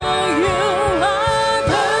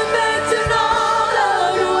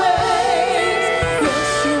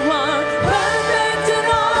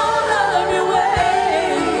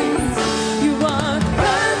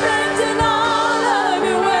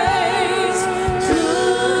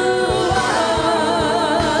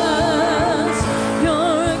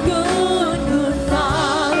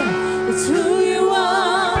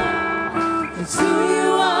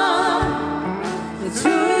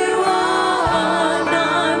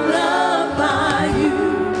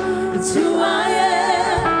It's who I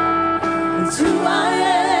am. It's who I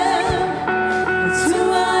am. It's who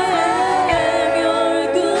I am. You're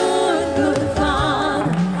a good, good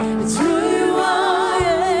Father. It's who you are.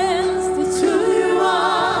 Yes, it's who you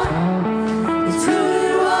are. It's who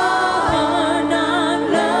you are. And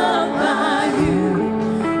I'm loved by you.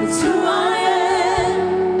 It's who I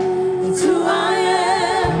am. It's who I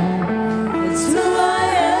am. It's who I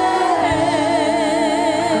am.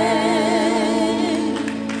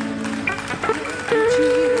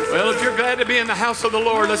 Well, if you're glad to be in the house of the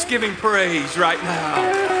Lord, let's give him praise right now.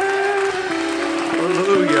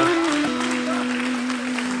 Hallelujah.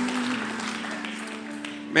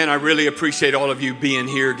 Man, I really appreciate all of you being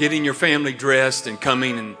here, getting your family dressed and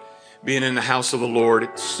coming and being in the house of the Lord.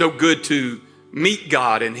 It's so good to meet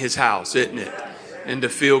God in his house, isn't it? And to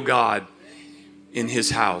feel God in his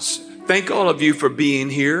house. Thank all of you for being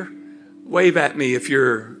here. Wave at me if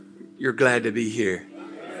you're glad to be here.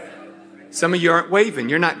 Some of you aren't waving.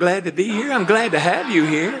 You're not glad to be here. I'm glad to have you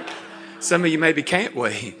here. Some of you maybe can't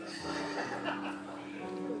wave.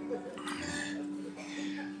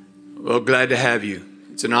 Well, glad to have you.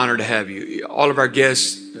 It's an honor to have you. All of our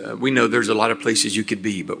guests, we know there's a lot of places you could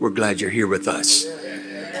be, but we're glad you're here with us.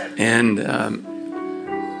 And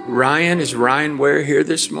Ryan, is Ryan Ware here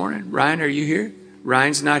this morning? Ryan, are you here?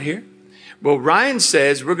 Ryan's not here? Well, Ryan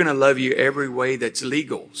says we're going to love you every way that's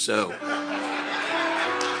legal. So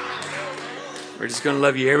we're just going to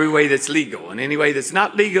love you every way that's legal. And any way that's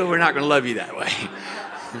not legal, we're not going to love you that way.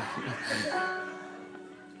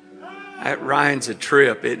 That Ryan's a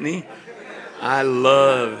trip, isn't he? I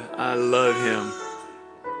love him.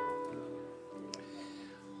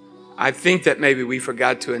 I think that maybe we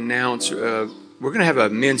forgot to announce, we're going to have a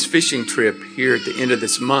men's fishing trip here at the end of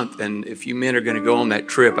this month. And if you men are going to go on that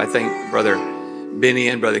trip, I think Brother Benny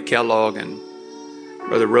and Brother Kellogg and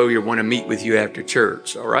Brother Royer want to meet with you after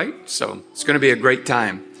church, all right? So it's going to be a great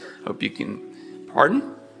time. Hope you can,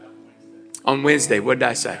 pardon? On Wednesday, what did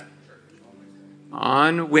I say?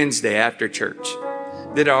 On Wednesday after church.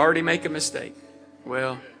 Did I already make a mistake?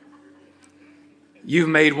 Well, you've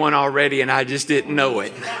made one already and I just didn't know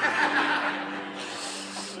it.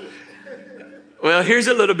 Well, here's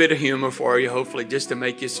a little bit of humor for you, hopefully, just to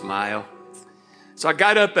make you smile. So I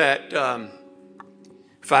got up at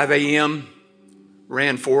 5 a.m.,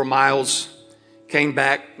 ran 4 miles, came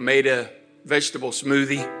back, made a vegetable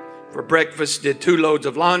smoothie for breakfast, did 2 loads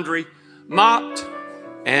of laundry, mopped,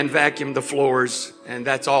 and vacuumed the floors. And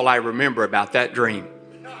that's all I remember about that dream.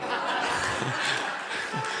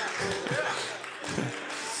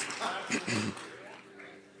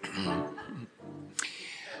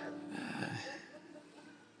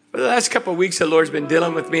 For the last couple of weeks, the Lord's been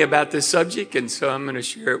dealing with me about this subject, and so I'm going to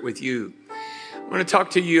share it with you. I want to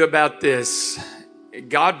talk to you about this.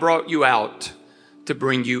 God brought you out to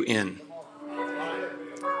bring you in.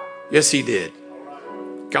 Yes, he did.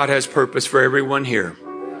 God has purpose for everyone here,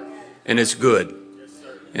 and it's good.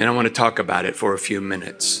 And I want to talk about it for a few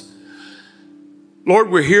minutes. Lord,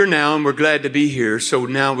 we're here now, and we're glad to be here. So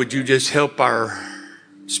now would you just help our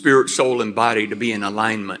spirit, soul, and body to be in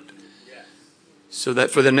alignment, so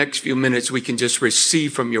that for the next few minutes we can just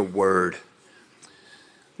receive from your word.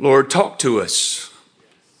 Lord, talk to us.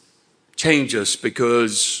 Change us,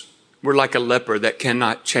 because we're like a leper that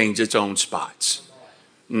cannot change its own spots.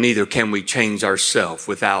 Neither can we change ourselves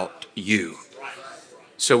without you.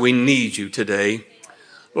 So we need you today.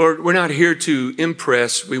 Lord, we're not here to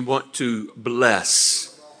impress. We want to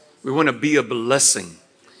bless. We want to be a blessing.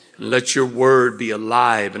 Let your word be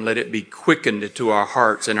alive and let it be quickened into our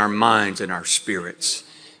hearts and our minds and our spirits.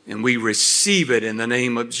 And we receive it in the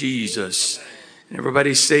name of Jesus. And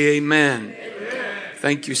everybody say amen. Amen.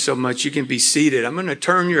 Thank you so much. You can be seated. I'm going to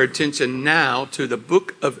turn your attention now to the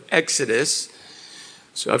book of Exodus.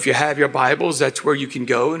 So if you have your Bibles, that's where you can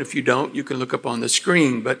go. And if you don't, you can look up on the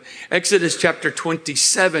screen. But Exodus chapter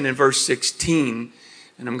 27 and verse 16.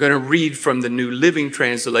 And I'm going to read from the New Living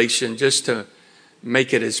Translation just to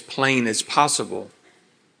make it as plain as possible.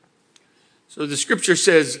 So the scripture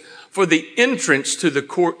says, for the entrance to the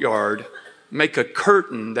courtyard, make a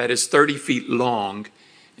curtain that is 30 feet long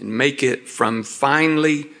and make it from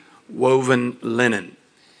finely woven linen,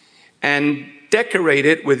 and decorate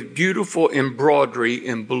it with beautiful embroidery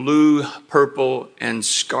in blue, purple, and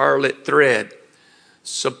scarlet thread.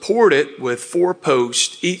 Support it with 4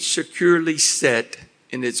 posts, each securely set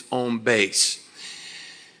in its own base.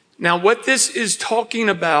 Now, what this is talking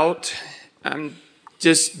about, I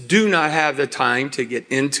just do not have the time to get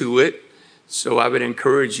into it. So I would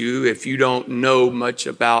encourage you, if you don't know much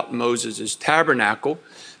about Moses' tabernacle,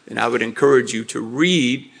 then I would encourage you to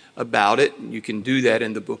read about it. You can do that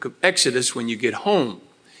in the book of Exodus when you get home.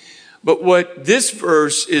 But what this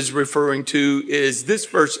verse is referring to is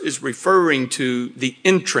the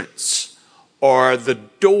entrance or the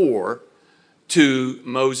door to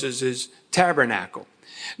Moses' tabernacle.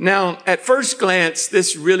 Now, at first glance,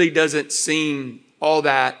 this really doesn't seem all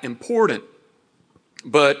that important,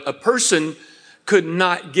 but a person could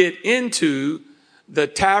not get into the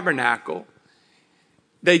tabernacle.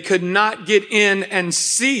 They could not get in and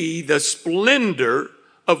see the splendor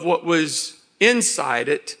of what was inside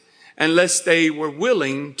it unless they were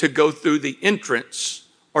willing to go through the entrance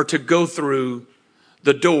or to go through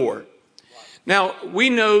the door. Now, we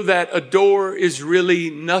know that a door is really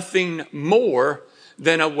nothing more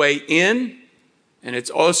than a way in, and it's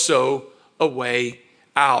also a way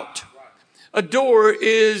out. A door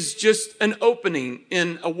is just an opening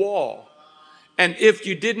in a wall. And if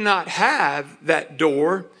you did not have that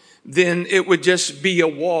door, then it would just be a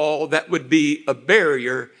wall that would be a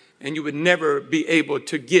barrier, and you would never be able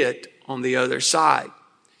to get on the other side.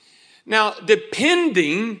 Now,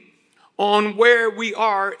 depending on where we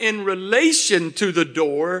are in relation to the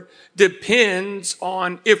door depends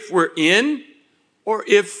on if we're in or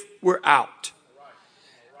if we're out.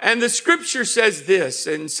 And the scripture says this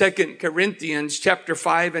in 2 Corinthians chapter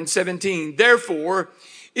 5 and 17. Therefore,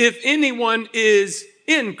 if anyone is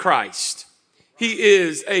in Christ, he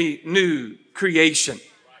is a new creation.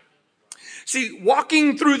 See,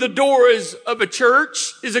 walking through the doors of a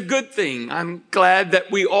church is a good thing. I'm glad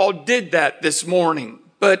that we all did that this morning.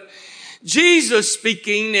 But Jesus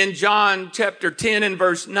speaking in John chapter 10 and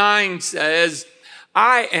verse 9 says,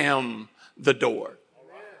 I am the door.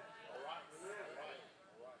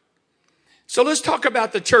 So let's talk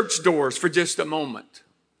about the church doors for just a moment.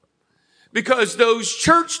 Because those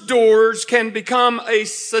church doors can become a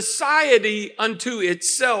society unto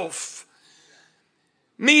itself.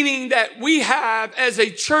 Meaning that we have, as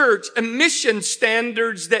a church, emission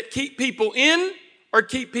standards that keep people in or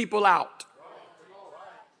keep people out.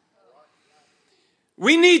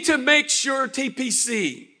 We need to make sure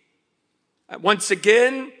TPC, once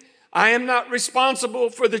again, I am not responsible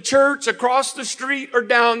for the church across the street or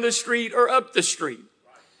down the street or up the street.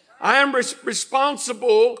 I am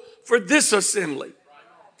responsible for this assembly.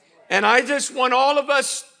 And I just want all of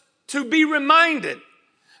us to be reminded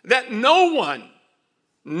that no one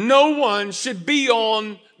should be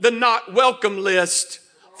on the not welcome list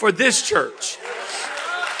for this church.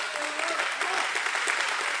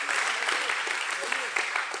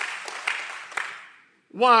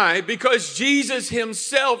 Why? Because Jesus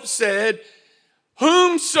himself said,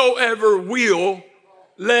 whomsoever will,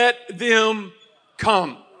 let them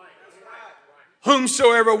come.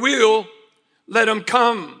 Whomsoever will, let them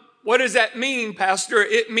come. What does that mean, Pastor?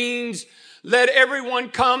 It means let everyone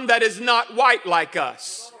come that is not white like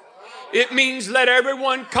us. It means let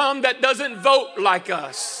everyone come that doesn't vote like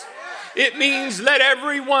us. It means let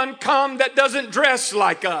everyone come that doesn't dress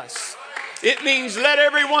like us. It means let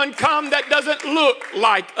everyone come that doesn't look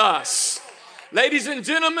like us. Ladies and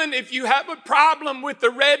gentlemen, if you have a problem with the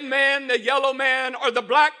red man, the yellow man, or the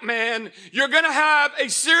black man, you're going to have a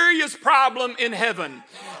serious problem in heaven.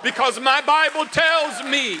 Because my Bible tells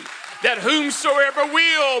me that whomsoever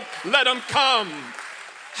will, let them come.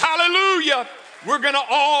 Hallelujah. We're going to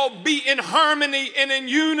all be in harmony and in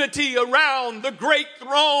unity around the great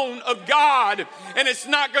throne of God. And it's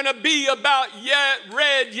not going to be about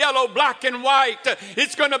red, yellow, black, and white.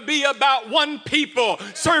 It's going to be about one people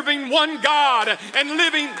serving one God and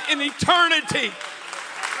living in eternity.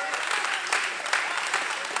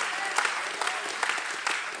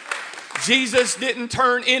 Jesus didn't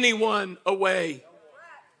turn anyone away.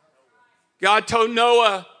 God told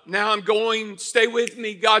Noah, now I'm going, stay with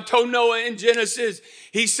me. God told Noah in Genesis,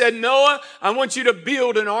 he said, Noah, I want you to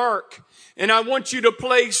build an ark, and I want you to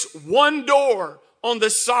place one door on the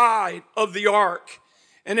side of the ark.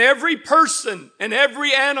 And every person and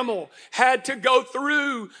every animal had to go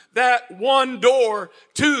through that one door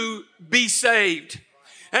to be saved.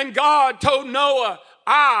 And God told Noah,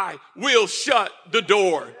 I will shut the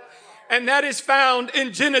door. And that is found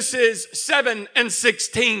in Genesis 7 and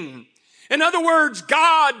 16. In other words,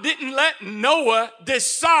 God didn't let Noah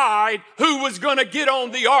decide who was going to get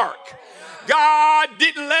on the ark. God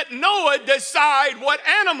didn't let Noah decide what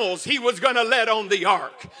animals he was going to let on the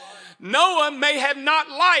ark. Noah may have not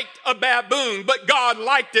liked a baboon, but God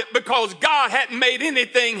liked it because God hadn't made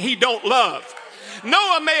anything he don't love.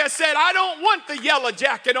 Noah may have said, I don't want the yellow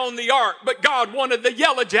jacket on the ark, but God wanted the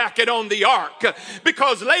yellow jacket on the ark.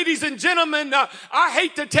 Because, ladies and gentlemen, I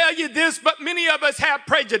hate to tell you this, but many of us have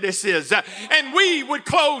prejudices, and we would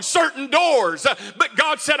close certain doors. But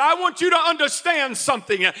God said, I want you to understand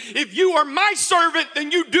something. If you are my servant,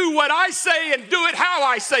 then you do what I say and do it how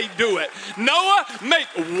I say do it. Noah, make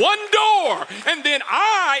one door, and then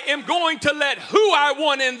I am going to let who I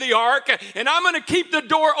want in the ark, and I'm going to keep the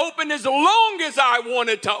door open as long as I want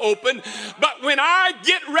it to open. But when I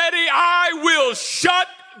get ready, I will shut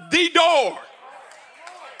the door.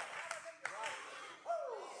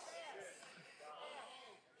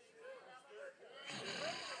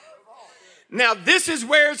 Now, this is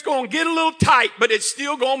where it's going to get a little tight, but it's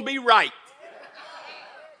still going to be right.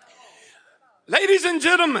 Ladies and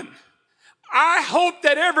gentlemen, I hope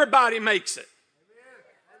that everybody makes it.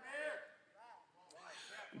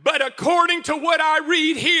 But according to what I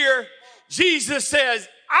read here, Jesus says,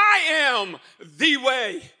 I am the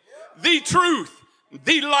way, the truth,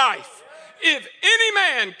 the life. If any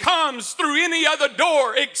man comes through any other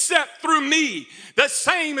door except through me, the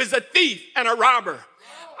same as a thief and a robber.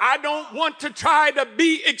 I don't want to try to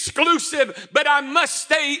be exclusive, but I must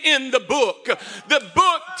stay in the book. The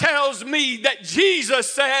book tells me that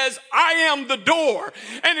Jesus says, I am the door.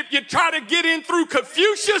 And if you try to get in through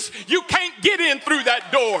Confucius, you can't get in through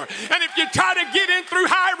that door. And if you try to get in through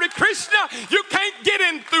Hare Krishna, you can't get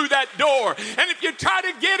in through that door. And if you try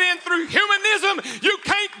to get in through humanism, you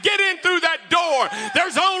can't get in through that door.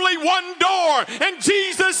 There's only one door, and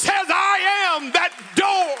Jesus says, I am that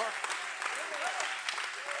door.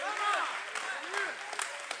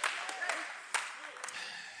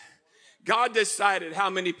 God decided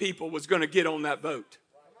how many people was going to get on that boat.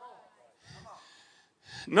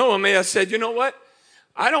 Noah may have said, you know what?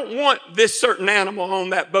 I don't want this certain animal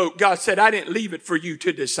on that boat. God said, I didn't leave it for you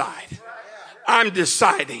to decide. I'm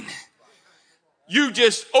deciding. You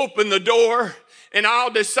just open the door and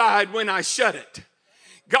I'll decide when I shut it.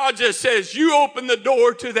 God just says, you open the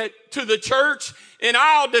door to the church and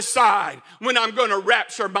I'll decide when I'm going to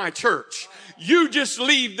rapture my church. You just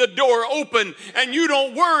leave the door open and you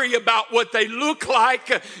don't worry about what they look like.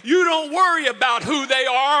 You don't worry about who they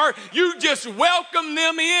are. You just welcome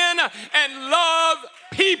them in and love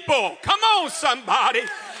people. Come on, somebody.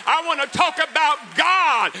 I want to talk about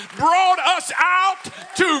God brought us out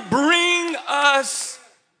to bring us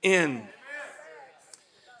in.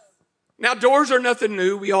 Now, doors are nothing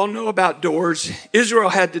new. We all know about doors. Israel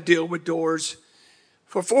had to deal with doors.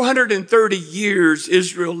 For 430 years,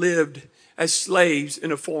 Israel lived as slaves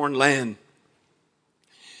in a foreign land.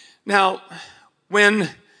 Now, when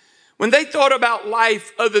they thought about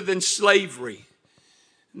life other than slavery,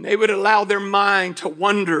 they would allow their mind to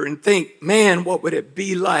wonder and think, man, what would it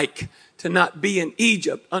be like to not be in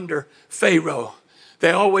Egypt under Pharaoh?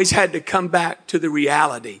 They always had to come back to the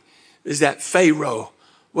reality is that Pharaoh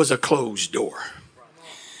was a closed door.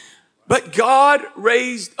 But God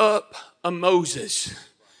raised up a Moses.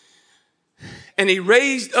 And he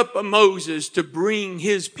raised up a Moses to bring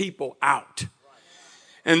his people out.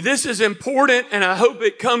 And this is important, and I hope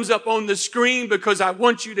it comes up on the screen because I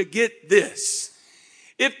want you to get this.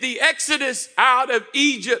 If the exodus out of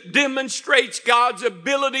Egypt demonstrates God's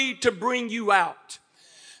ability to bring you out,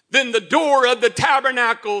 then the door of the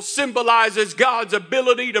tabernacle symbolizes God's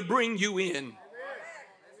ability to bring you in.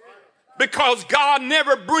 Because God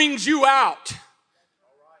never brings you out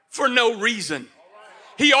for no reason.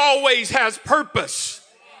 He always has purpose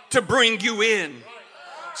to bring you in.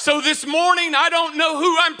 So this morning, I don't know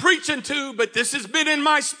who I'm preaching to, but this has been in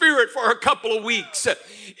my spirit for a couple of weeks.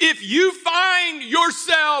 If you find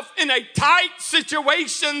yourself in a tight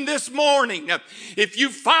situation this morning, if you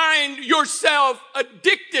find yourself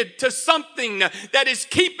addicted to something that is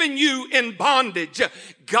keeping you in bondage,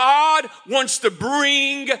 God wants to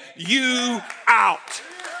bring you out.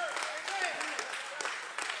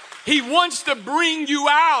 He wants to bring you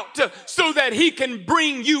out so that he can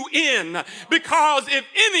bring you in. Because if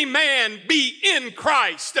any man be in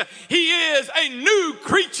Christ, he is a new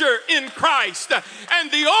creature in Christ.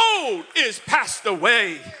 And the old is passed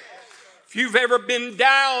away. If you've ever been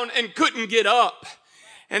down and couldn't get up,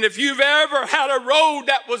 and if you've ever had a road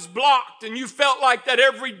that was blocked and you felt like that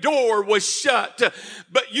every door was shut,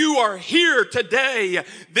 but you are here today,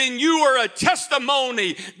 then you are a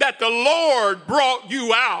testimony that the Lord brought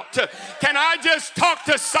you out. Can I just talk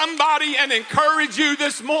to somebody and encourage you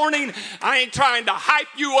this morning? I ain't trying to hype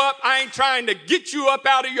you up. I ain't trying to get you up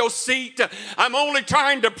out of your seat. I'm only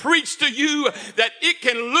trying to preach to you that it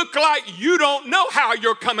can look like you don't know how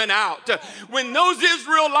you're coming out. When those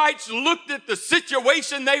Israelites looked at the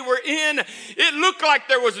situation situation they were in, it looked like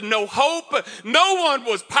there was no hope. No one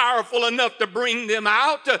was powerful enough to bring them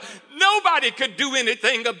out. Nobody could do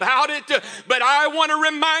anything about it. But I want to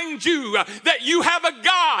remind you that you have a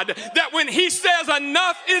God that when he says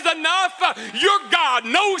enough is enough, your God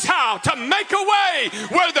knows how to make a way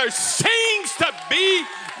where there seems to be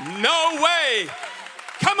no way.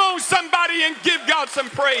 Come on, somebody, and give God some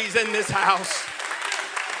praise in this house.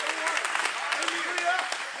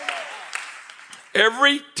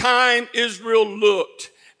 Every time Israel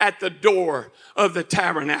looked at the door of the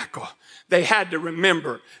tabernacle, they had to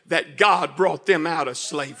remember that God brought them out of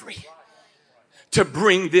slavery to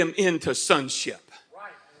bring them into sonship.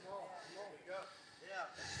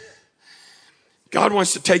 God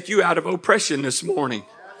wants to take you out of oppression this morning.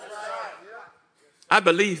 I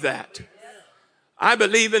believe that. I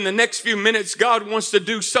believe in the next few minutes, God wants to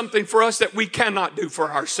do something for us that we cannot do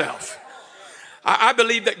for ourselves. I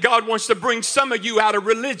believe that God wants to bring some of you out of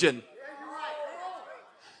religion.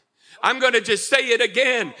 I'm going to just say it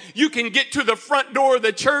again. You can get to the front door of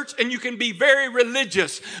the church and you can be very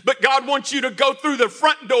religious, but God wants you to go through the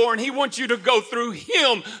front door and he wants you to go through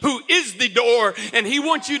him who is the door, and he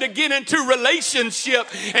wants you to get into relationship,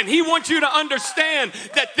 and he wants you to understand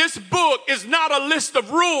that this book is not a list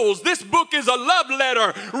of rules. This book is a love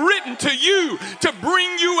letter written to you to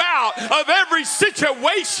bring you out of every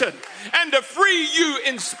situation and to free you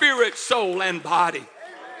in spirit, soul, and body.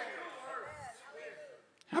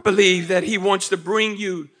 I believe that he wants to bring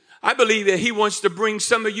you, I believe that he wants to bring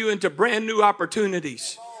some of you into brand new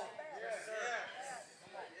opportunities.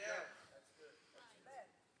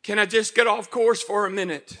 Can I just get off course for a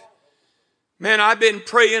minute? Man, I've been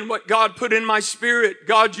praying what God put in my spirit.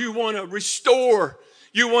 God, you want to restore.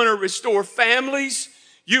 You want to restore families.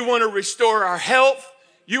 You want to restore our health.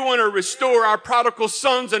 You want to restore our prodigal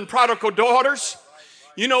sons and prodigal daughters.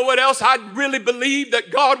 You know what else? I really believe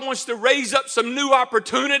that God wants to raise up some new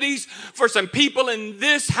opportunities for some people in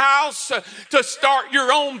this house to start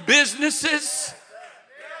your own businesses.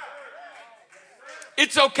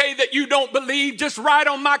 It's okay that you don't believe. Just ride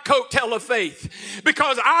on my coattail of faith,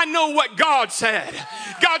 because I know what God said.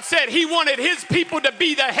 God said he wanted his people to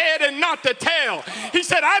be the head and not the tail. He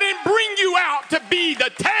said, I didn't bring you out to be the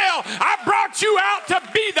tail. I brought you out to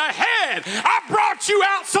be the head. I brought you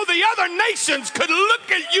out so the other nations could look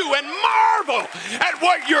at you and marvel at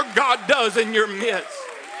what your God does in your midst.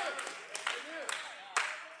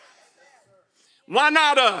 Why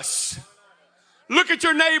not us? Look at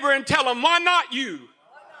your neighbor and tell him, why not you?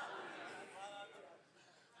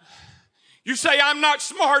 You say, I'm not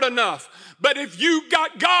smart enough. But if you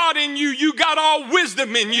got God in you, you got all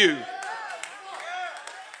wisdom in you.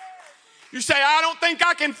 You say, I don't think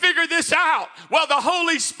I can figure this out. Well, the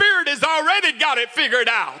Holy Spirit has already got it figured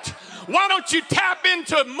out. Why don't you tap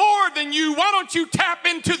into more than you? Why don't you tap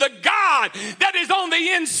into the God that is on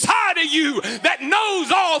the inside of you, that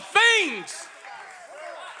knows all things?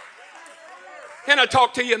 Can I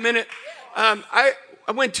talk to you a minute? I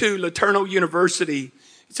went to Laterno University.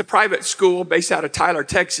 It's a private school based out of Tyler,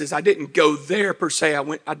 Texas. I didn't go there per se.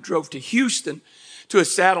 I drove to Houston to a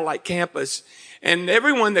satellite campus. And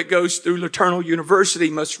everyone that goes through Laterno University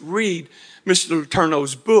must read Mr.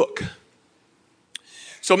 Laterno's book.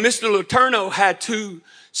 So Mr. Laterno had two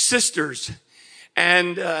sisters,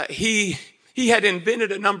 and he had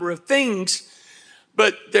invented a number of things,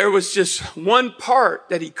 but there was just one part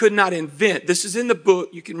that he could not invent. This is in the book.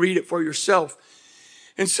 You can read it for yourself.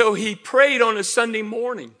 And so he prayed on a Sunday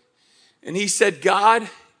morning, and he said, God,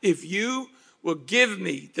 if you will give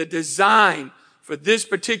me the design for this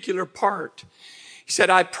particular part, he said,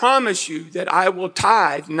 I promise you that I will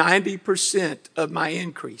tithe 90% of my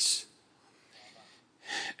increase.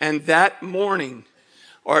 And that morning,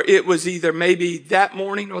 or it was either maybe that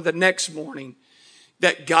morning or the next morning,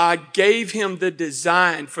 that God gave him the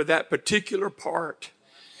design for that particular part.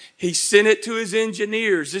 He sent it to his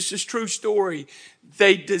engineers. This is true story.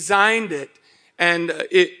 They designed it. And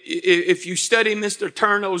if you study Mr.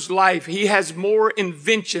 Turno's life, he has more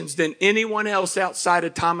inventions than anyone else outside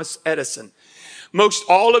of Thomas Edison. Most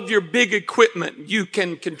all of your big equipment you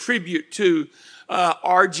can contribute to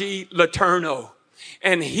R.G. Laterno.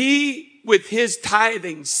 And he, with his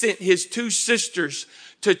tithing, sent his two sisters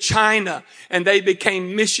to China, and they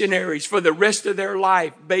became missionaries for the rest of their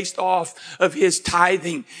life based off of his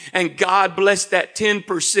tithing. And God blessed that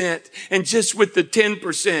 10%. And just with the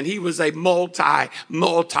 10%, he was a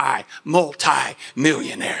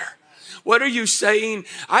multi-millionaire. What are you saying?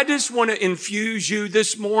 I just want to infuse you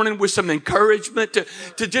this morning with some encouragement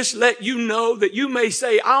to just let you know that you may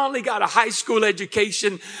say, I only got a high school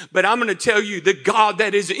education, but I'm going to tell you the God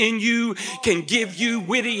that is in you can give you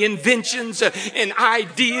witty inventions and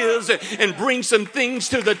ideas and bring some things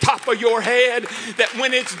to the top of your head that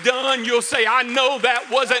when it's done, you'll say, I know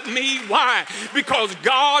that wasn't me. Why? Because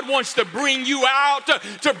God wants to bring you out,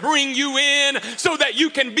 to bring you in so that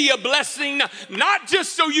you can be a blessing, not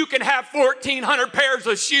just so you can have 1,400 pairs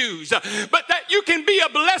of shoes, but that you can be a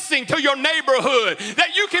blessing to your neighborhood,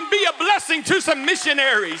 that you can be a blessing to some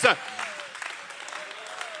missionaries.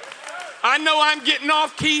 I know I'm getting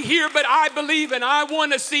off key here, but I believe and I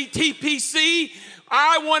want to see TPC.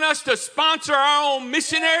 I want us to sponsor our own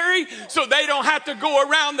missionary so they don't have to go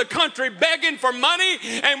around the country begging for money,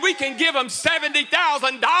 and we can give them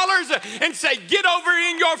 $70,000 and say, get over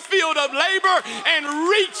in your field of labor and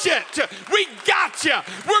reach it. We got you.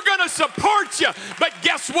 We're going to support you. But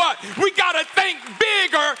guess what? We got to think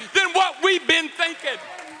bigger than what we've been thinking.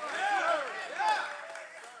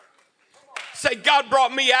 Say, God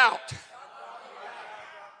brought me out.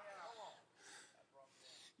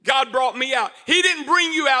 God brought me out. He didn't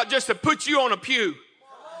bring you out just to put you on a pew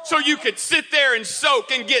so you could sit there and soak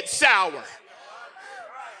and get sour.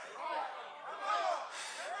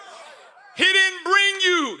 He didn't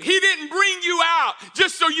bring you out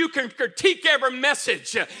just so you can critique every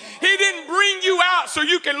message. He didn't bring you out so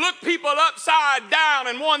you can look people upside down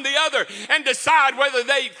and one the other and decide whether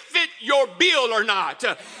they fit your bill or not.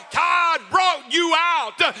 God brought you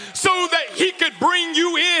out so that he could bring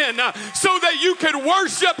you in, so that you could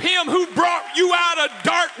worship him who brought you out of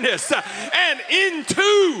darkness and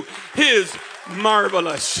into his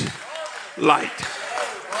marvelous light.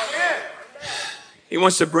 He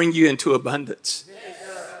wants to bring you into abundance.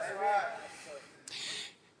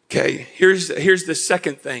 Okay, here's the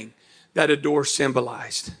second thing that a door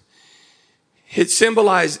symbolized. It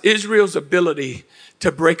symbolized Israel's ability to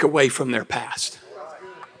break away from their past.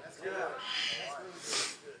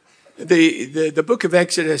 The book of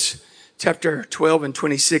Exodus, chapter 12 and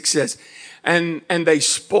 26 says, and they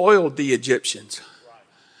spoiled the Egyptians.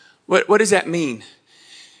 What does that mean?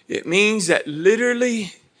 It means that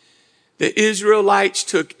literally the Israelites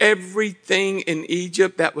took everything in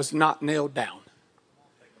Egypt that was not nailed down.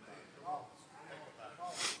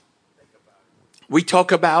 We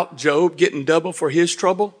talk about Job getting double for his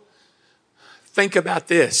trouble. Think about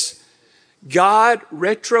this. God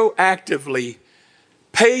retroactively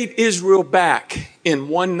paid Israel back in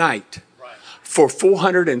one night for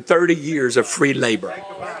 430 years of free labor.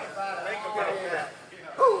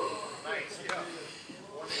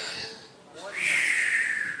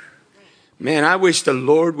 Man, I wish the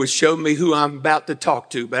Lord would show me who I'm about to talk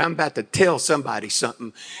to, but I'm about to tell somebody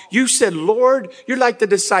something. You said, Lord, you're like the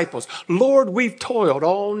disciples. Lord, we've toiled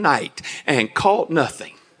all night and caught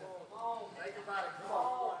nothing.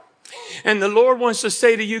 And the Lord wants to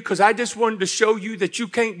say to you, because I just wanted to show you that you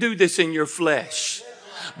can't do this in your flesh.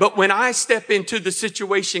 But when I step into the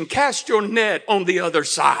situation, cast your net on the other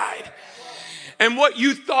side. And what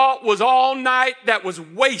you thought was all night that was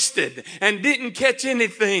wasted and didn't catch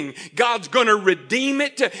anything, God's going to redeem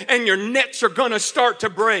it and your nets are going to start to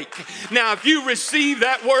break. Now, if you receive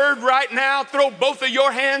that word right now, throw both of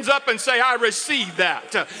your hands up and say, I receive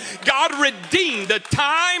that. God redeemed the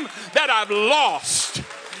time that I've lost.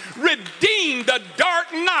 Redeemed the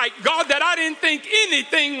dark night, God, that I didn't think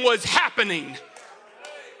anything was happening.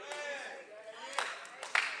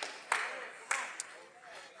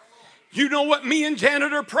 You know what me and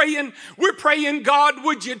Janet are praying? We're praying, God,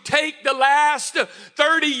 would you take the last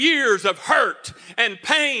 30 years of hurt and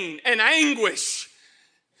pain and anguish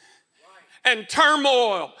and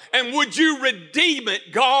turmoil, and would you redeem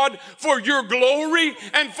it, God, for your glory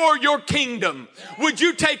and for your kingdom? Would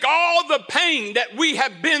you take all the pain that we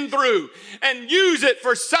have been through and use it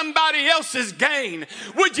for somebody else's gain?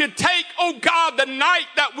 Would you take, oh God, the night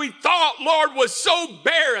that we thought, Lord, was so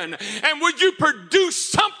barren, and would you produce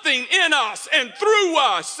something in us and through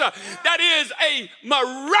us that is a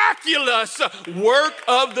miraculous work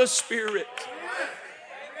of the Spirit?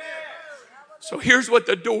 So here's what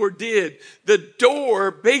the door did. The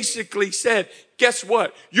door basically said, guess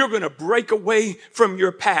what? You're going to break away from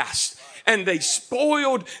your past. And they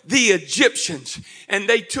spoiled the Egyptians. And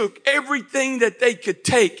they took everything that they could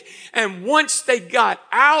take. And once they got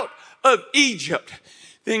out of Egypt,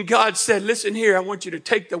 then God said, listen here, I want you to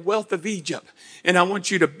take the wealth of Egypt and I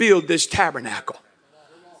want you to build this tabernacle.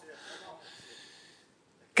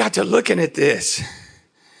 Got to looking at this.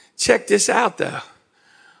 Check this out though.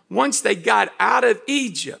 Once they got out of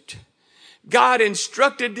Egypt, God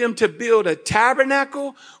instructed them to build a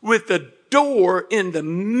tabernacle with a door in the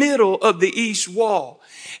middle of the east wall.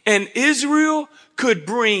 And Israel could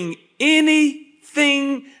bring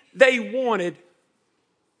anything they wanted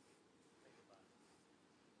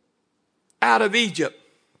out of Egypt.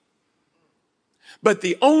 But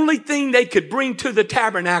the only thing they could bring to the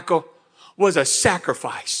tabernacle was a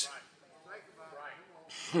sacrifice.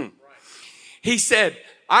 He said,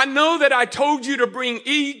 I know that I told you to bring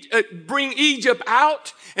Egypt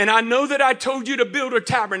out, and I know that I told you to build a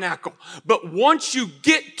tabernacle. But once you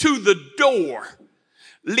get to the door,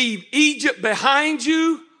 leave Egypt behind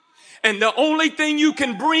you, and the only thing you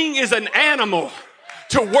can bring is an animal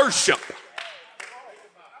to worship.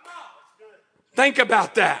 Think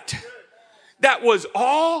about that. That was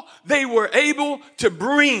all they were able to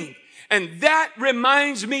bring. And that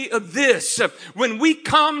reminds me of this. When we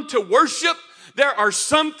come to worship, there are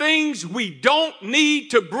some things we don't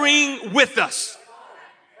need to bring with us.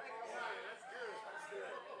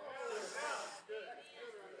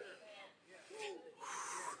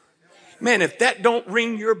 Man, if that don't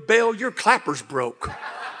ring your bell, your clapper's broke.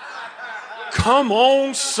 Come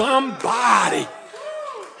on, somebody.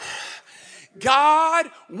 God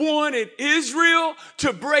wanted Israel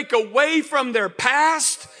to break away from their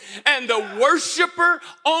past, and the worshiper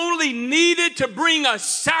only needed to bring a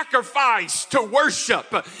sacrifice to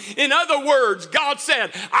worship. In other words, God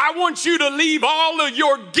said, I want you to leave all of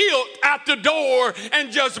your guilt at the door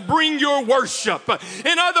and just bring your worship.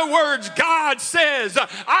 In other words, God says,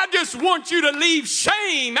 I just want you to leave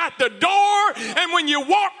shame at the door, and when you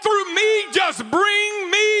walk through me, just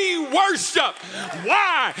bring me worship.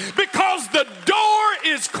 Why? Because the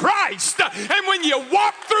door is Christ, and when you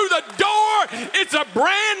walk through the door, it's a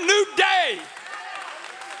brand new day.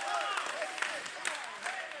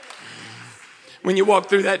 When you walk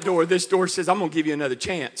through that door, this door says, I'm going to give you another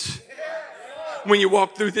chance. When you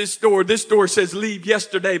walk through this door says, leave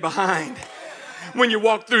yesterday behind. When you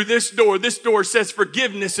walk through this door says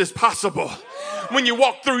forgiveness is possible. When you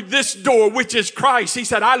walk through this door, which is Christ, he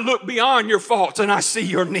said, I look beyond your faults and I see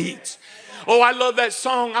your needs. Oh, I love that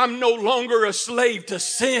song. I'm no longer a slave to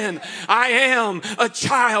sin. I am a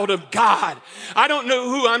child of God. I don't know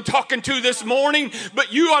who I'm talking to this morning,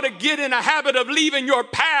 but you ought to get in a habit of leaving your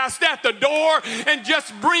past at the door and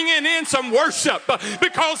just bringing in some worship.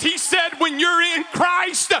 Because he said when you're in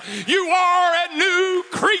Christ, you are a new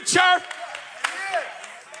creature.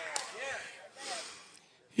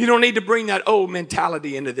 You don't need to bring that old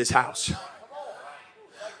mentality into this house.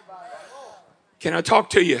 Can I talk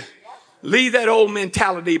to you? Leave that old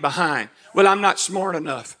mentality behind. Well, I'm not smart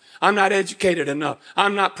enough. I'm not educated enough.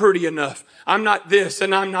 I'm not pretty enough. I'm not this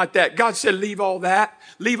and I'm not that. God said, leave all that.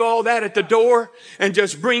 Leave all that at the door and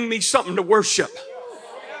just bring me something to worship.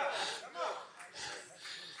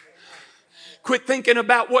 Quit thinking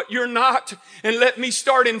about what you're not and let me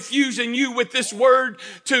start infusing you with this word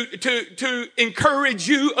to encourage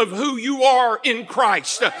you of who you are in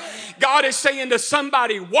Christ. God is saying to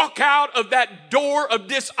somebody, walk out of that door of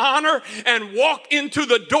dishonor and walk into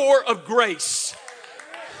the door of grace.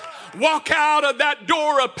 Walk out of that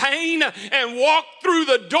door of pain and walk through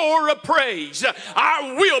the door of praise.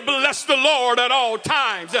 I will bless the Lord at all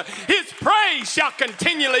times. His praise shall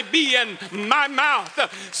continually be in my mouth.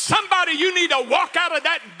 Somebody, you need to walk out of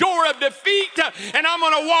that door of defeat, and I'm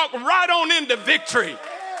going to walk right on into victory.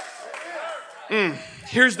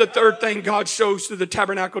 Here's the third thing God shows through the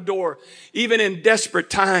tabernacle door. Even in desperate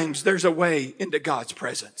times, there's a way into God's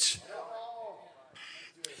presence.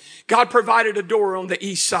 God provided a door on the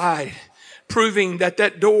east side, proving that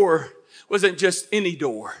that door wasn't just any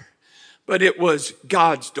door, but it was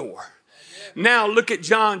God's door. Now look at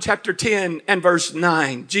John chapter 10 and verse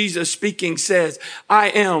 9. Jesus speaking says,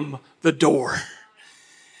 I am the door.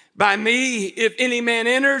 By me, if any man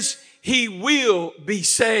enters, he will be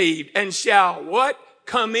saved and shall what?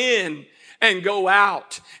 Come in and go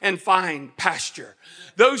out and find pasture.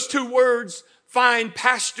 Those two words, find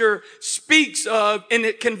pasture, speaks of and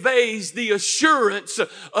it conveys the assurance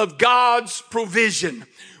of God's provision.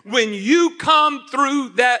 When you come through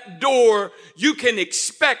that door, you can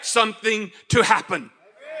expect something to happen.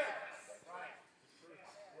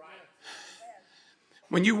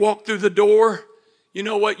 When you walk through the door, you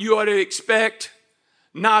know what you ought to expect?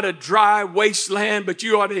 Not a dry wasteland, but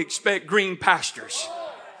you ought to expect green pastures.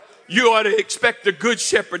 You ought to expect the good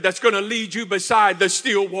shepherd that's going to lead you beside the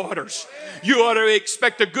still waters. You ought to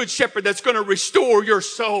expect a good shepherd that's going to restore your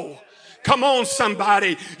soul. Come on,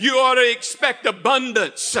 somebody. You ought to expect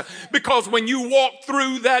abundance, because when you walk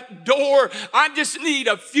through that door, I just need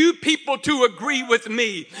a few people to agree with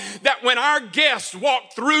me that when our guests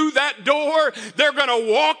walk through that door, they're going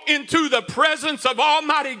to walk into the presence of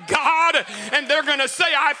Almighty God, and they're going to say,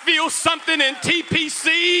 I feel something in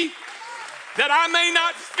TPC that I may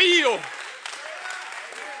not feel.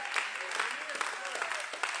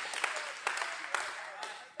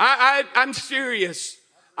 I'm serious.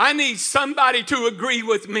 I need somebody to agree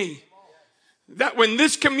with me that when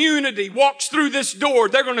this community walks through this door,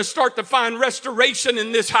 they're going to start to find restoration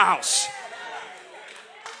in this house.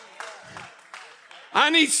 I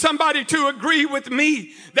need somebody to agree with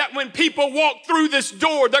me that when people walk through this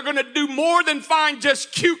door, they're going to do more than find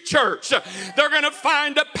just cute church. They're going to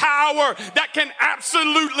find a power that can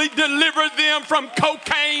absolutely deliver them from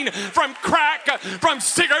cocaine, from crack, from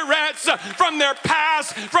cigarettes, from their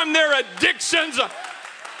past, from their addictions.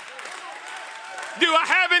 Do I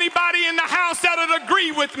have anybody in the house that would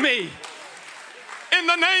agree with me? In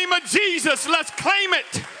the name of Jesus, let's claim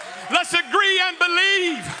it. Let's agree and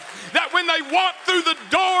believe that when they walk through the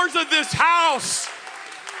doors of this house,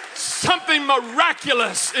 something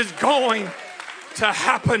miraculous is going to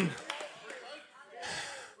happen.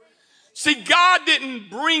 See, God didn't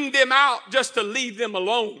bring them out just to leave them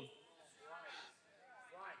alone.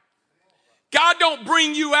 God don't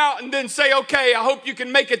bring you out and then say, okay, I hope you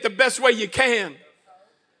can make it the best way you can.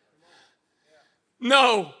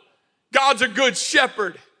 No, God's a good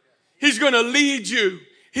shepherd. He's going to lead you.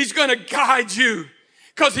 He's going to guide you,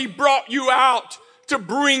 because he brought you out to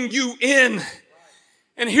bring you in.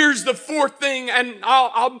 And here's the fourth thing, and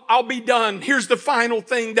I'll be done. Here's the final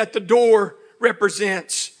thing that the door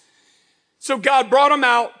represents. So God brought them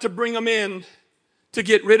out to bring them in, to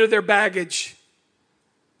get rid of their baggage,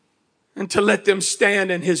 and to let them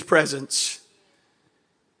stand in his presence.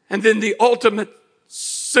 And then the ultimate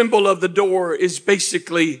symbol of the door is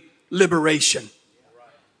basically liberation.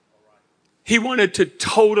 He wanted to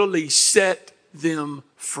totally set them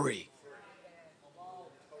free.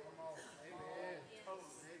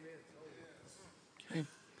 Okay.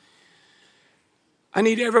 I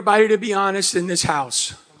need everybody to be honest in this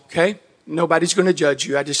house, okay? Nobody's going to judge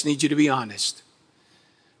you. I just need you to be honest.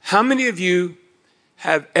 How many of you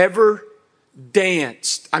have ever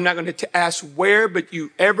danced? I'm not going to ask where, but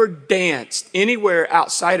you ever danced anywhere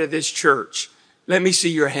outside of this church? Let me see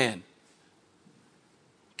your hand.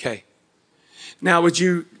 Okay. Now, would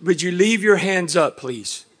you leave your hands up,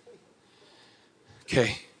 please?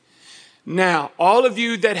 Okay. Now, all of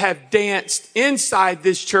you that have danced inside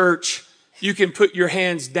this church, you can put your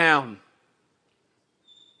hands down.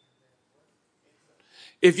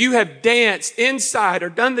 If you have danced inside or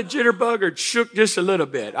done the jitterbug or shook just a little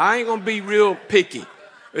bit, I ain't going to be real picky.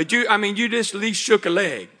 But you just at least shook a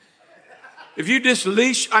leg. If you just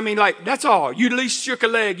that's all. You at least shook a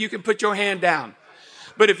leg, you can put your hand down.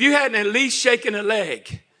 But if you hadn't at least shaken a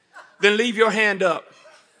leg, then leave your hand up.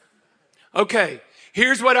 Okay,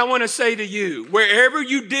 here's what I want to say to you. Wherever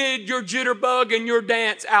you did your jitterbug and your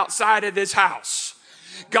dance outside of this house,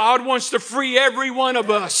 God wants to free every one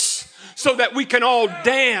of us so that we can all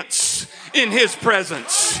dance in his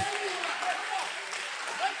presence.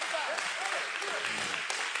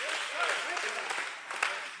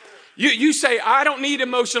 You say, I don't need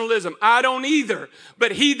emotionalism. I don't either.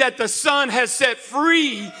 But he that the Son has set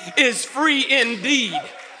free is free indeed.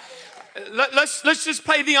 Let's just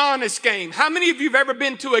play the honest game. How many of you have ever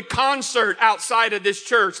been to a concert outside of this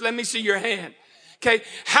church? Let me see your hand. Okay.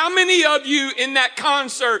 How many of you in that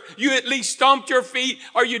concert, you at least stomped your feet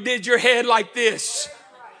or you did your head like this?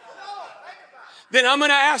 Then I'm going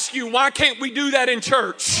to ask you, why can't we do that in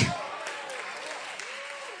church?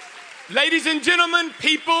 Ladies and gentlemen,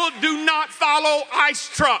 people do not follow ice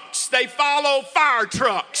trucks. They follow fire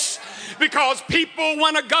trucks because people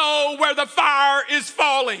want to go where the fire is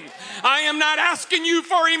falling. I am not asking you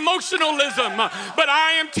for emotionalism, but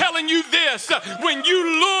I am telling you this. When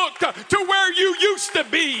you look to where you used to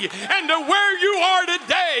be and to where you are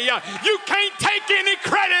today, you can't take any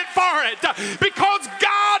credit for it because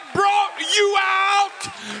God brought you out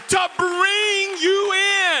to bring you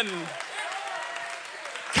in.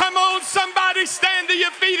 Come on, somebody stand to your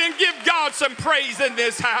feet and give God some praise in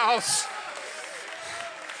this house.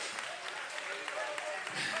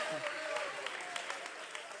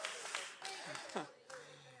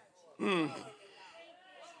 Woo!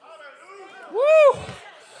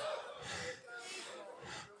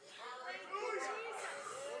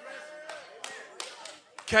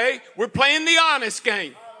 Okay, we're playing the honest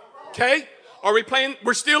game. Okay?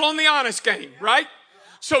 We're still on the honest game, right?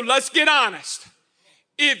 So let's get honest.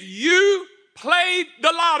 If you played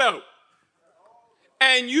the lotto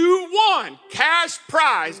and you won cash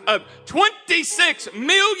prize of $26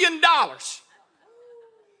 million,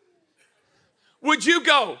 would you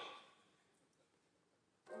go?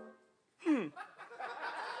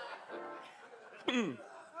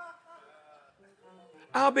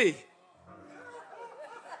 I'll be.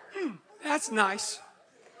 That's nice.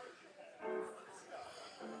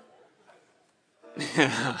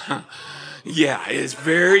 Yeah, it's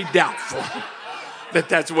very doubtful that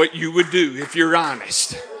that's what you would do if you're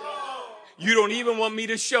honest. You don't even want me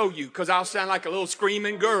to show you because I'll sound like a little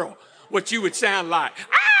screaming girl. What you would sound like.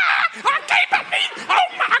 Ah! I can't believe. Oh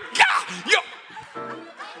my God!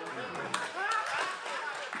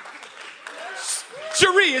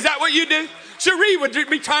 Cherie, is that what you do? Cherie would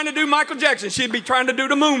be trying to do Michael Jackson. She'd be trying to do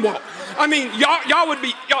the moonwalk. I mean, y'all would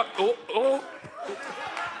be. Y'all.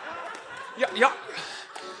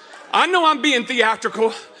 I know I'm being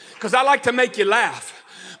theatrical because I like to make you laugh,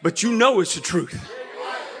 but you know it's the truth.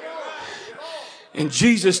 And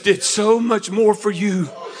Jesus did so much more for you.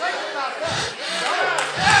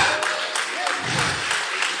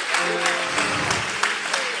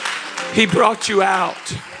 He brought you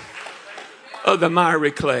out of the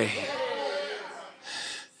miry clay.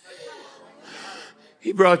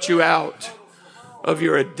 He brought you out of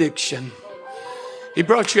your addiction. He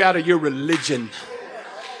brought you out of your religion,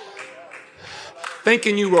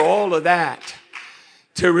 thinking you were all of that,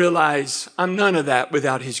 to realize I'm none of that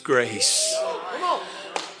without His grace.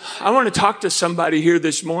 I want to talk to somebody here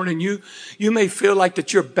this morning. You may feel like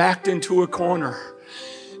that you're backed into a corner.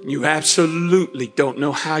 You absolutely don't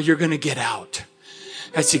know how you're going to get out.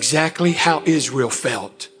 That's exactly how Israel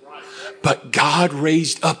felt. But God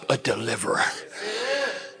raised up a deliverer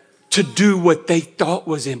to do what they thought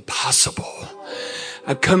was impossible.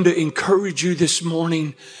 I've come to encourage you this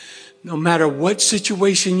morning. No matter what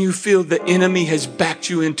situation you feel the enemy has backed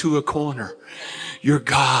you into a corner, your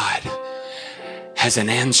God has an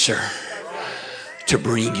answer to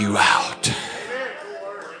bring you out.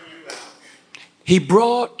 He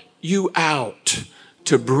brought you out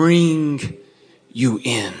to bring you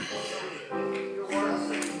in.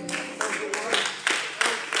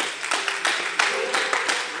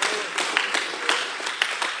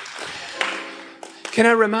 Can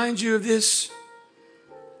I remind you of this?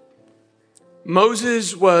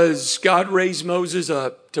 God raised Moses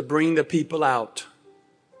up to bring the people out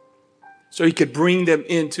so He could bring them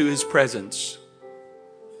into His presence.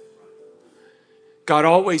 God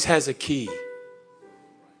always has a key.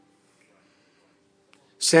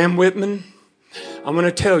 Sam Whitman, I'm going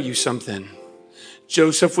to tell you something.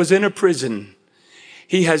 Joseph was in a prison.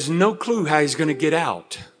 He has no clue how he's going to get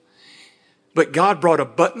out. But God brought a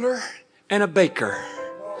butler and a baker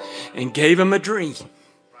and gave him a dream.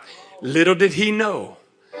 Little did he know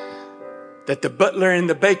that the butler and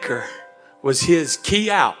the baker was his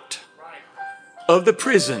key out of the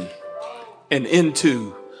prison and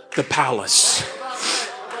into the palace.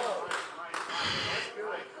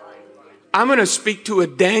 I'm going to speak to a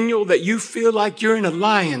Daniel that you feel like you're in a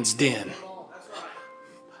lion's den.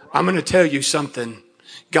 I'm going to tell you something.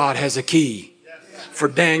 God has a key for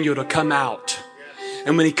Daniel to come out.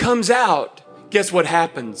 And when he comes out, guess what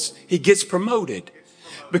happens? He gets promoted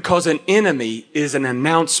because an enemy is an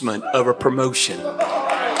announcement of a promotion.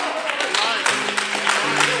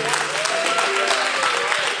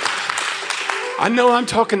 I know I'm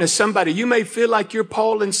talking to somebody. You may feel like you're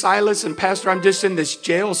Paul and Silas and Pastor, I'm just in this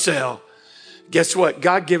jail cell. Guess what?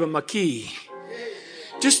 God gave him a key.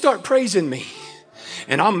 Just start praising me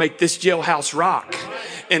and I'll make this jailhouse rock.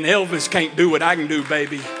 And Elvis can't do what I can do,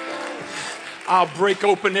 baby. I'll break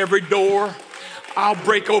open every door. I'll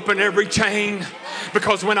break open every chain.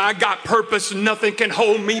 Because when I got purpose, nothing can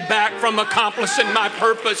hold me back from accomplishing my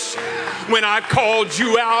purpose. When I called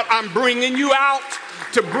you out, I'm bringing you out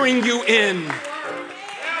to bring you in.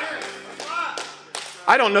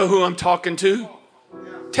 I don't know who I'm talking to.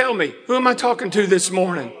 Tell me, who am I talking to this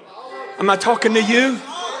morning? Am I talking to you?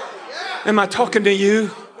 Am I talking to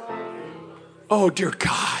you? Oh, dear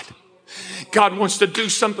God. God wants to do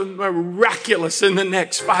something miraculous in the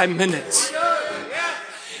next 5 minutes.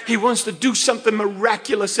 He wants to do something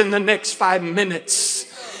miraculous in the next 5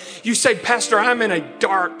 minutes. You say, Pastor, I'm in a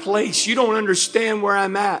dark place. You don't understand where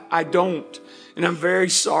I'm at. I don't. And I'm very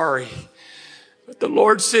sorry. But the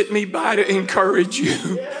Lord sent me by to encourage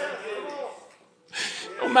you.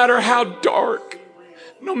 No matter how dark,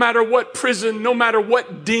 no matter what prison, no matter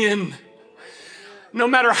what den, no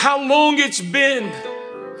matter how long it's been,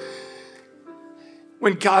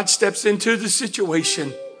 when God steps into the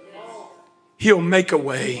situation, He'll make a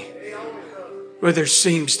way where there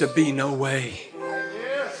seems to be no way.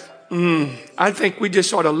 I think we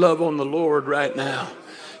just ought to love on the Lord right now.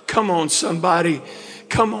 Come on, somebody.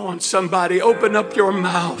 Come on, somebody. Open up your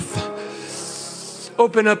mouth.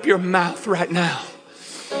 Open up your mouth right now.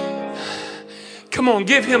 Come on,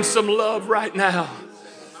 give him some love right now.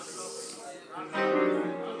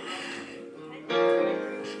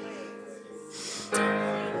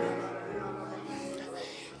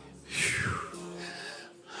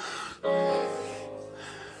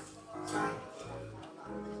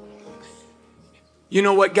 You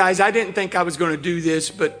know what, guys? I didn't think I was going to do this,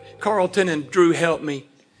 but Carlton and Drew helped me.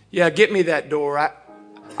 Yeah, get me that door.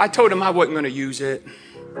 I told him I wasn't going to use it,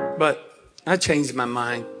 but I changed my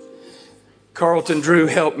mind. Carlton, Drew,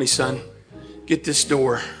 help me, son. Get this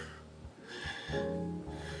door. I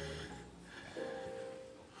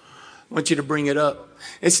want you to bring it up.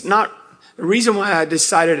 It's not, the reason why I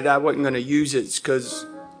decided that I wasn't going to use it is because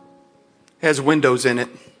it has windows in it.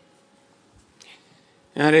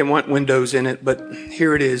 And I didn't want windows in it, but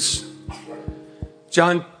here it is.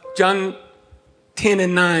 John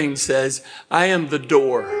 10:9 says, I am the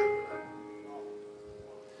door.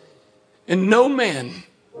 And no man,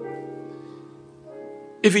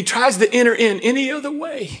 if he tries to enter in any other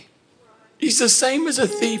way, he's the same as a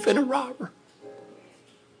thief and a robber.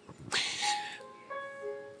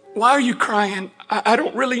 Why are you crying? I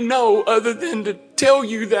don't really know other than to tell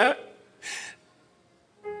you that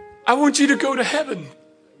I want you to go to heaven.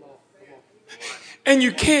 And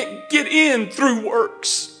you can't get in through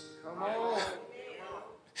works.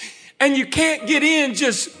 And you can't get in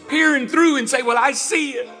just peering through and say, well, I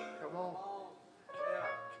see it.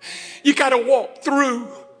 You got to walk through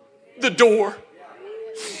the door.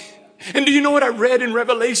 And do you know what I read in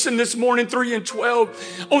Revelation this morning,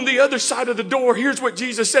 3:12? On the other side of the door, here's what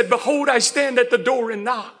Jesus said. Behold, I stand at the door and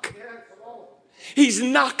knock. He's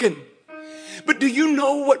knocking. But do you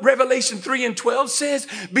know what Revelation 3:12 says?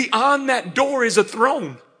 Beyond that door is a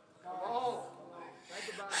throne.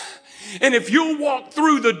 And if you'll walk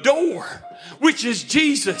through the door, which is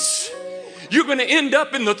Jesus, you're going to end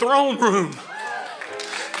up in the throne room.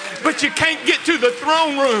 But you can't get to the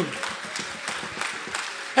throne room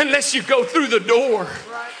unless you go through the door.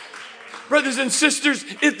 Brothers and sisters,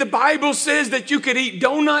 if the Bible says that you could eat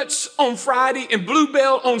donuts on Friday and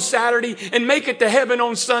Bluebell on Saturday and make it to heaven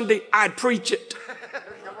on Sunday, I'd preach it.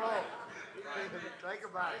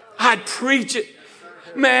 I'd preach it.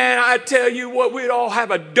 Man, I tell you what, we'd all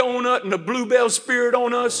have a donut and a Bluebell spirit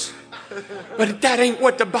on us. But that ain't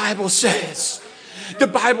what the Bible says. The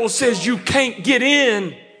Bible says you can't get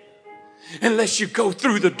in unless you go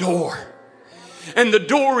through the door. And the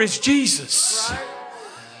door is Jesus.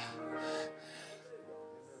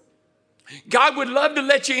 God would love to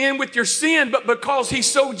let you in with your sin, but because he's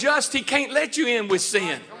so just, he can't let you in with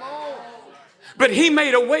sin. But he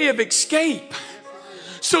made a way of escape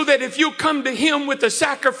so that if you come to him with a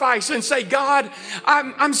sacrifice and say, God,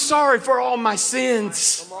 I'm sorry for all my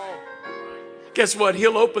sins. Guess what?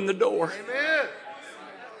 He'll open the door.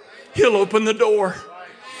 He'll open the door.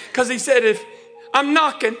 Because he said, if I'm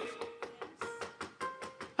knocking,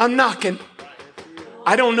 I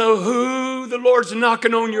don't know who the Lord's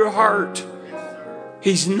knocking on your heart.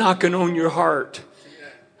 He's knocking on your heart.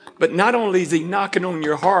 But not only is he knocking on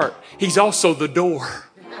your heart, he's also the door.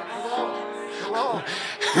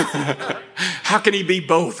 How can he be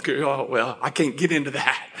both? Oh, well, I can't get into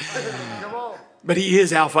that. But he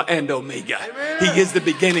is Alpha and Omega. He is the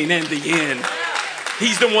beginning and the end.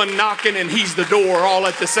 He's the one knocking and he's the door all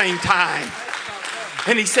at the same time.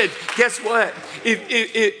 And he said, guess what?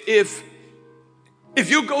 If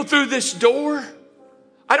you go through this door,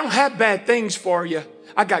 I don't have bad things for you.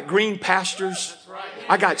 I got green pastures.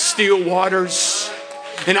 I got still waters.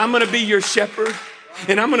 And I'm going to be your shepherd.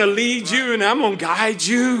 And I'm going to lead you and I'm going to guide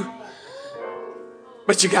you.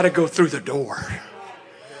 But you got to go through the door.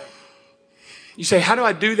 You say, how do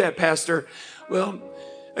I do that, Pastor? Well,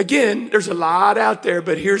 again, there's a lot out there,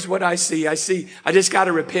 but here's what I see. I just got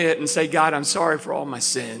to repent and say, God, I'm sorry for all my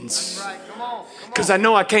sins. Because I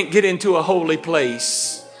know I can't get into a holy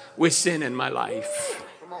place with sin in my life.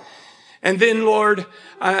 And then, Lord,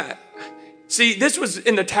 see, this was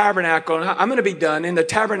in the tabernacle. And I'm going to be done. In the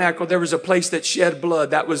tabernacle, there was a place that shed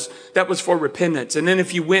blood. That was for repentance. And then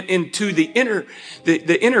if you went into the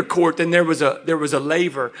inner court, then there was a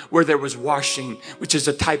laver where there was washing, which is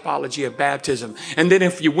a typology of baptism. And then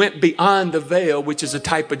if you went beyond the veil, which is a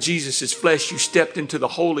type of Jesus' flesh, you stepped into the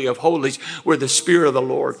Holy of Holies where the Spirit of the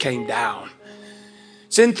Lord came down.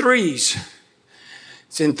 It's in threes.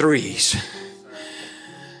 It's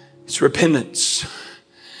repentance.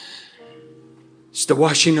 It's the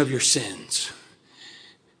washing of your sins.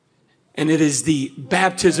 And it is the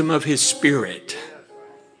baptism of his Spirit.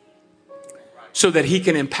 so that he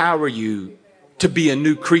can empower you to be a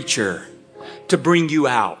new creature, to bring you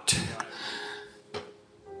out,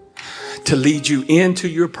 to lead you into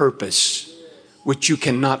your purpose, which you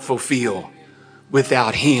cannot fulfill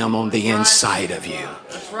without him on the inside of you.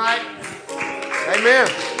 That's right. Amen.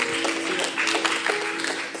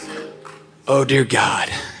 Oh, dear God.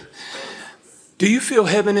 Do you feel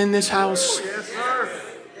heaven in this house? Yes, sir.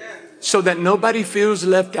 So that nobody feels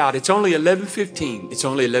left out. It's only 11:15. It's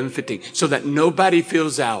only 11:15. So that nobody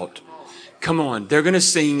feels out. Come on. They're going to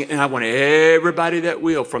sing, and I want everybody that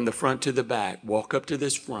will, from the front to the back, walk up to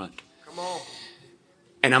this front. Come on.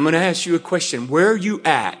 And I'm going to ask you a question. Where are you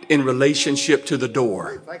at in relationship to the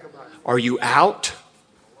door? Are you out?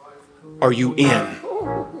 Are you in?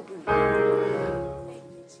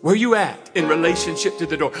 Where are you at in relationship to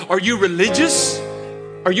the door? Are you religious?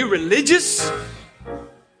 Are you religious?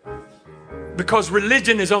 Because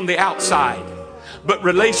religion is on the outside, but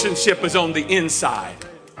relationship is on the inside.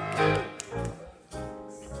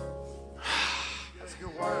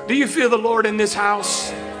 Do you feel the Lord in this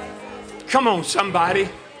house? Come on, somebody.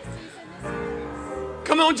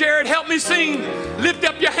 Come on, Jared, help me sing. Lift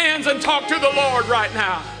up your hands and talk to the Lord right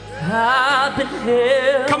now. I've been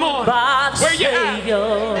held Come on. by the Where you at?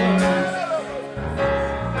 Savior.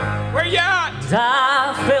 Where you at?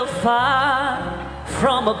 I felt fire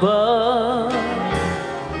from above.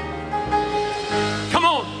 Come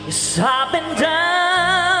on. Yes, I've been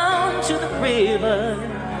down to the river.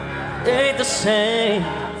 Ain't the same.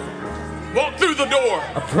 Walk through the door.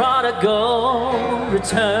 A prodigal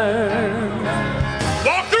return.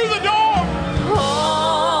 Walk through the door.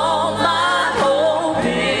 All my hope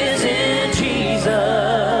is in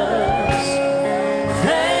Jesus.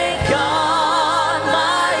 Thank God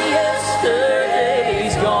my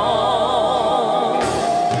yesterday's gone.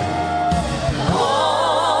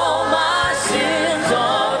 All my sins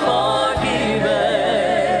are forgiven,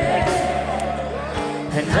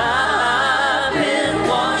 and I've been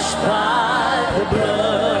washed by the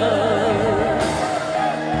blood.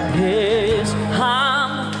 Yes,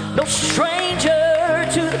 I'm no stranger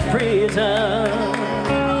to the prison.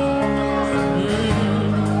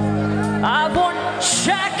 I've worn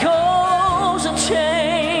shackles and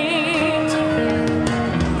chains,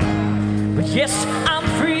 but yes, I'm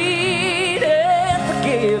freed and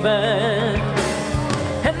forgiven,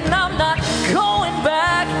 and I'm not going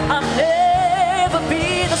back. I'll never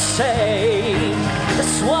be the same.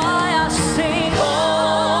 That's why I sing.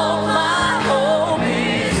 All my hope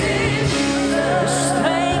is in Jesus.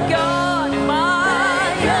 Thank God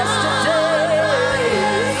my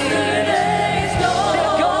yesterday's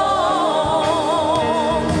gone.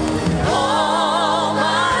 All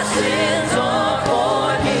my sins are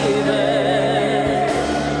forgiven,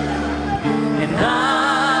 and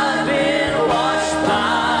I've been washed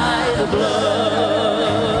by the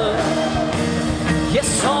blood.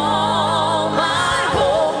 Yes, all my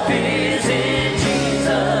hope is in Jesus.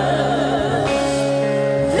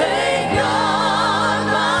 Thank God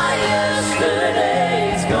my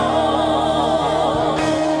yesterday's gone.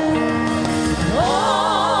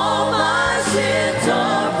 All my sins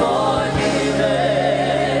are forgiven,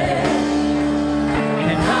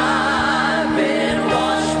 and I've been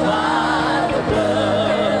washed by the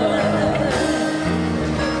blood.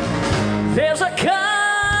 There's a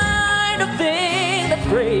kind of thing that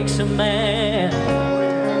breaks a man.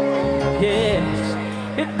 Yes,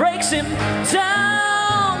 it breaks him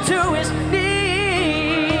down to his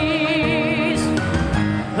knees.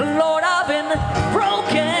 Lord, I've been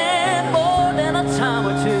broken more than a time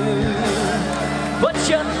or two, but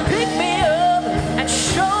you pick me up and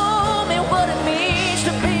show me what it means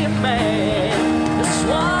to be a man. That's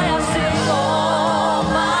why I sing. All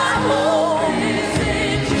my hope is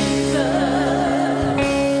in Jesus.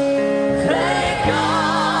 Thank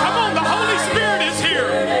God. Come on, the Holy Spirit is here.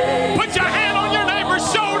 Put your hand on your neighbor's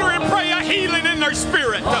shoulder and pray a healing in their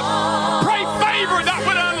spirit. Pray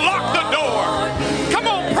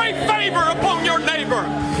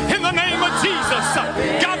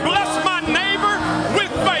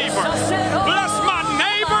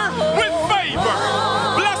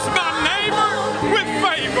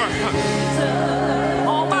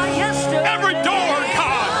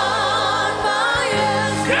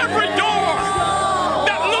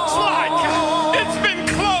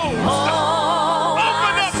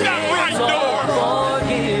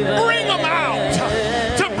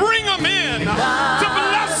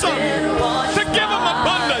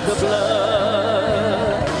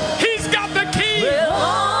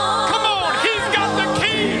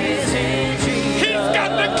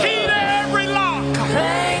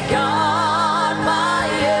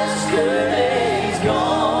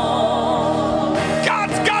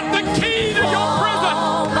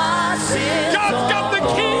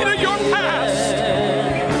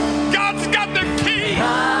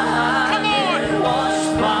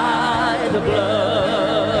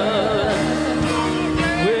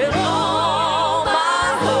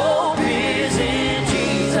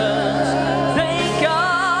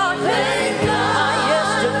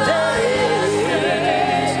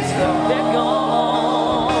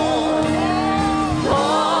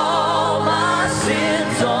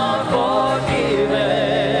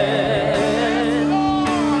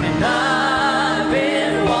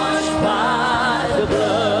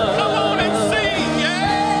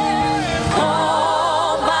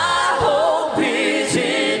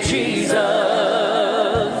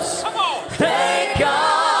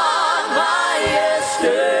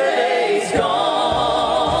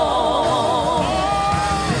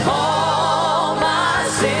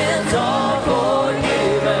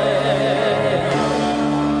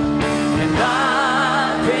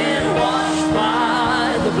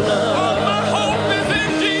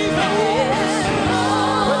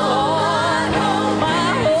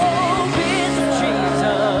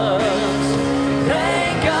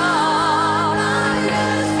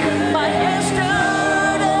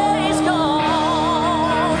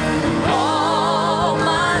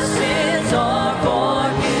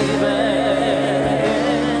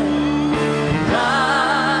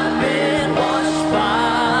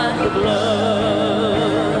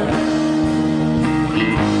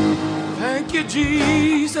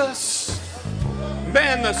Jesus.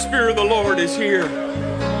 Man, the Spirit of the Lord is here.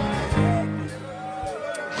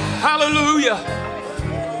 Hallelujah.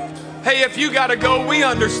 Hey, if you got to go, we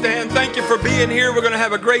understand. Thank you for being here. We're going to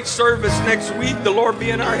have a great service next week. The Lord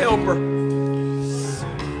being our helper.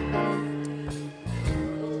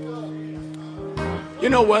 You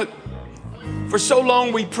know what? For so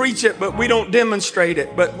long we preach it, but we don't demonstrate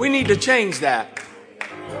it. But we need to change that.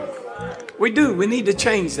 We do. We need to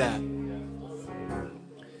change that.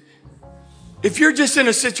 If you're just in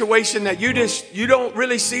a situation that you don't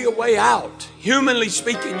really see a way out, humanly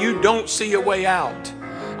speaking, you don't see a way out,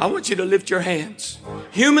 I want you to lift your hands.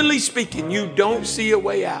 Humanly speaking, you don't see a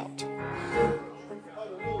way out.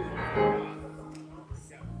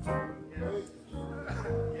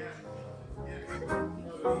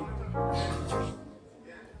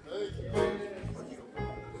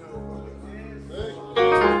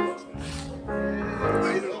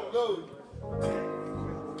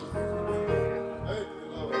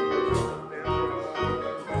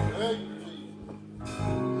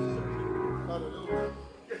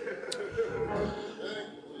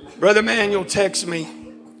 Brother Manuel texted me.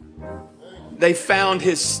 They found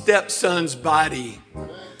his stepson's body.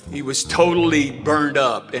 He was totally burned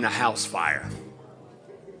up in a house fire.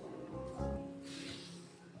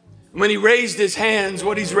 When he raised his hands,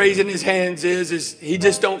 what he's raising his hands is he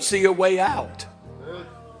just don't see a way out.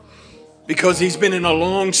 Because he's been in a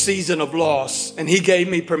long season of loss. And he gave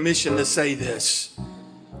me permission to say this.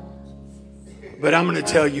 But I'm going to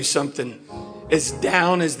tell you something. As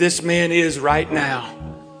down as this man is right now,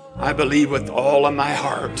 I believe with all of my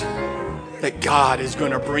heart that God is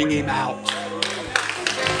going to bring him out.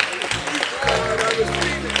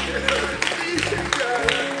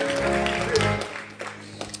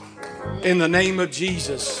 In the name of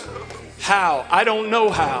Jesus. How? I don't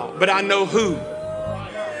know how, but I know who.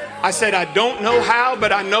 I said I don't know how,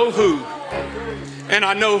 but I know who. And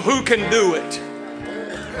I know who can do it.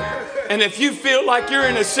 And if you feel like you're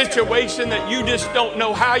in a situation that you just don't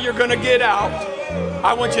know how you're going to get out,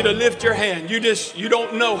 I want you to lift your hand. You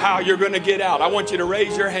don't know how you're going to get out. I want you to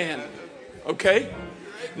raise your hand. Okay?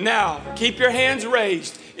 Now, keep your hands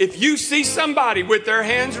raised. If you see somebody with their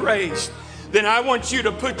hands raised, then I want you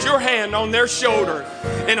to put your hand on their shoulder.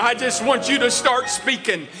 And I just want you to start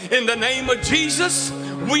speaking. In the name of Jesus,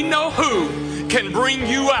 we know who can bring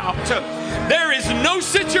you out. There is no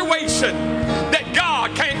situation that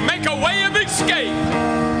God can't make a way of escape.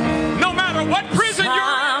 No matter what prison you're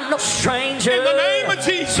in. No stranger in the name of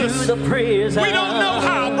Jesus. to the prison. We don't know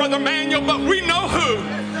how, Brother Manuel, but we know who.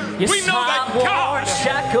 Yes, we know that God.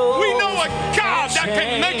 We know a God that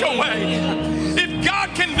can make a way. If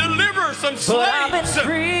God can deliver some slaves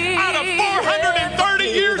out of 430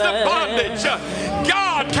 years of bondage,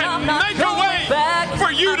 God can make a way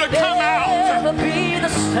for you to come out. In the name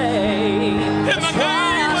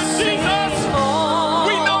of Jesus,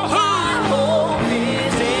 we know who.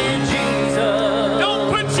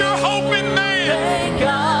 Don't put your hope in man. Thank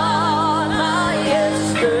God my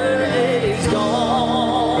yesterday's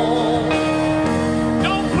gone.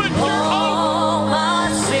 Don't put your hope All my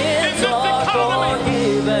in sins this are economy.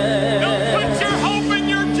 forgiven.